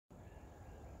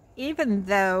Even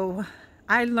though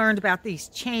I learned about these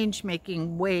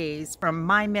change-making ways from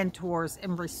my mentors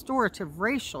in restorative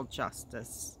racial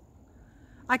justice,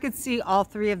 I could see all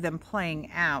three of them playing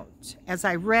out as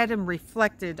I read and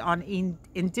reflected on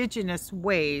indigenous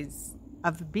ways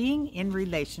of being in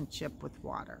relationship with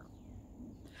water.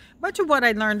 Much of what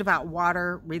I learned about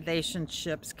water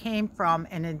relationships came from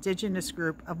an indigenous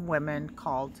group of women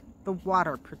called the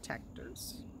Water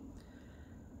Protectors.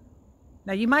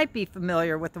 Now, you might be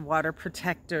familiar with the Water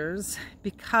Protectors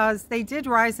because they did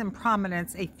rise in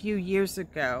prominence a few years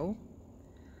ago.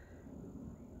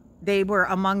 They were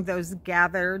among those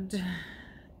gathered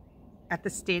at the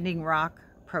Standing Rock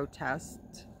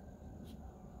protest.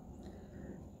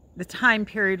 The time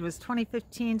period was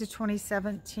 2015 to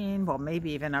 2017, well,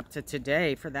 maybe even up to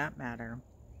today for that matter.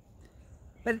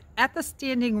 But at the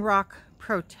Standing Rock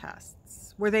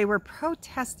protests, where they were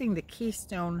protesting the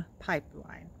Keystone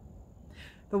Pipeline,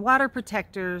 the Water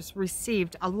Protectors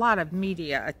received a lot of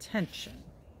media attention.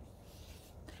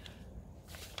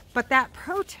 But that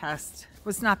protest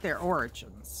was not their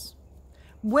origins.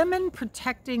 Women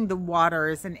protecting the water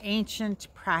is an ancient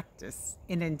practice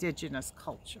in indigenous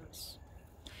cultures.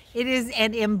 It is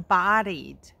an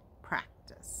embodied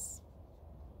practice.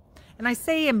 And I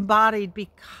say embodied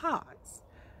because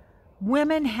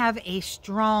women have a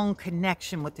strong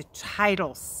connection with the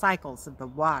tidal cycles of the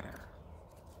water.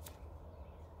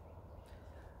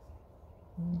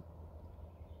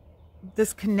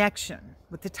 This connection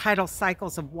with the tidal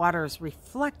cycles of water is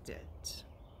reflected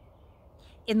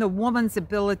in the woman's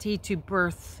ability to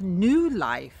birth new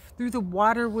life through the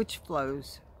water which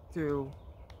flows through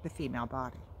the female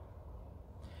body.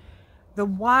 The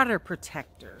Water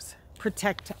Protectors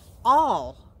protect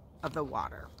all of the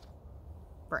water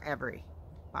for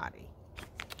everybody.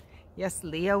 Yes,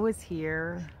 Leo is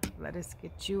here. Let us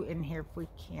get you in here if we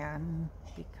can,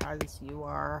 because you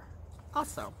are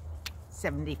also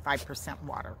 75%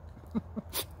 water.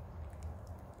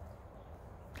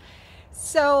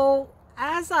 So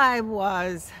as I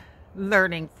was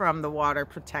learning from the Water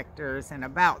Protectors and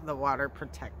about the Water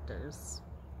Protectors,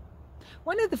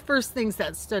 one of the first things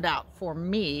that stood out for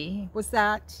me was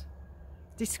that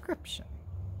description.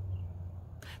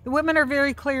 The women are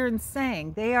very clear in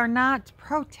saying they are not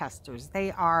protesters,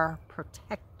 they are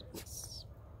protectors.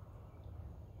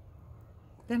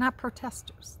 They're not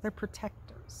protesters, they're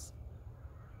protectors.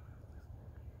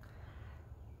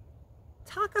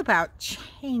 Talk about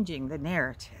changing the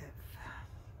narrative,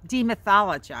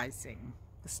 demythologizing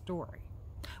the story.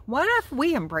 What if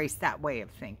we embrace that way of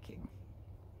thinking?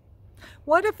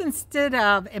 What if instead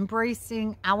of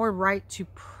embracing our right to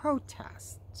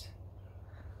protest,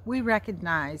 we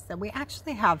recognize that we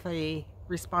actually have a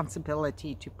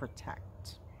responsibility to protect?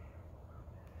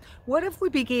 What if we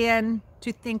began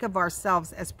to think of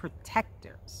ourselves as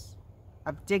protectors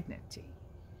of dignity,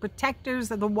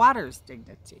 protectors of the water's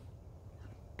dignity,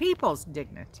 people's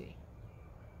dignity,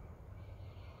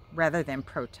 rather than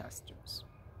protesters?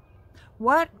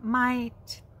 What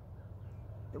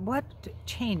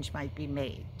change might be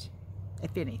made,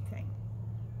 if anything?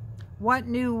 What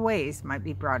new ways might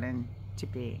be brought into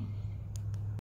being?